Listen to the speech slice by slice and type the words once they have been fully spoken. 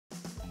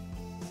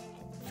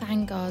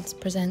Vanguards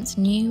presents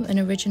new and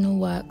original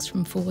works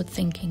from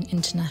forward-thinking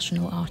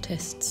international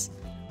artists.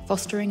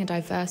 Fostering a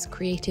diverse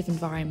creative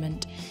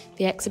environment,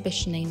 the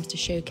exhibition aims to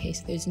showcase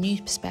those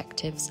new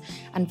perspectives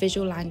and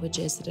visual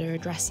languages that are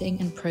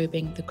addressing and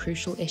probing the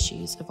crucial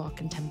issues of our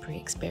contemporary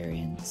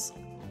experience.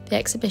 The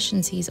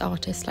exhibition sees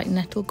artists like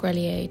Nettle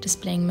Grelier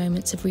displaying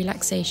moments of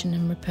relaxation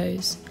and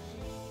repose.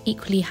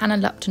 Equally, Hannah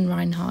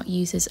Lupton-Reinhardt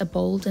uses a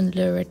bold and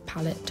lurid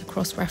palette to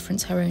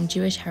cross-reference her own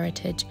Jewish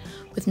heritage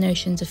with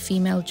notions of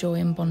female joy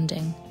and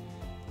bonding.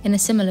 In a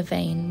similar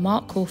vein,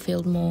 Mark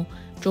Caulfield Moore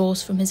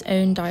draws from his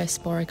own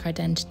diasporic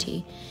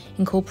identity,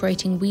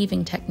 incorporating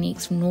weaving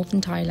techniques from northern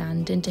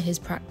Thailand into his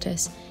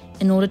practice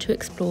in order to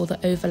explore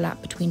the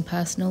overlap between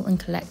personal and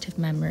collective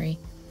memory.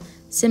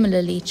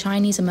 Similarly,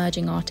 Chinese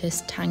emerging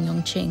artist Tang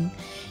Yongqing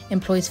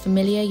employs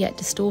familiar yet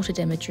distorted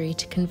imagery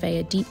to convey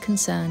a deep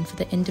concern for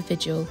the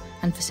individual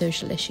and for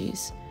social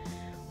issues,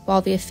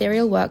 while the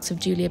ethereal works of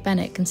Julia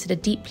Bennett consider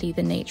deeply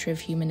the nature of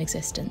human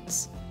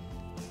existence.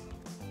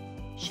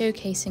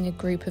 Showcasing a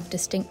group of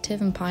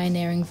distinctive and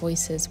pioneering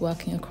voices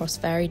working across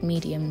varied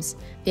mediums,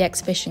 the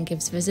exhibition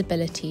gives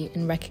visibility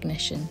and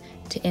recognition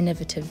to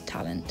innovative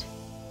talent.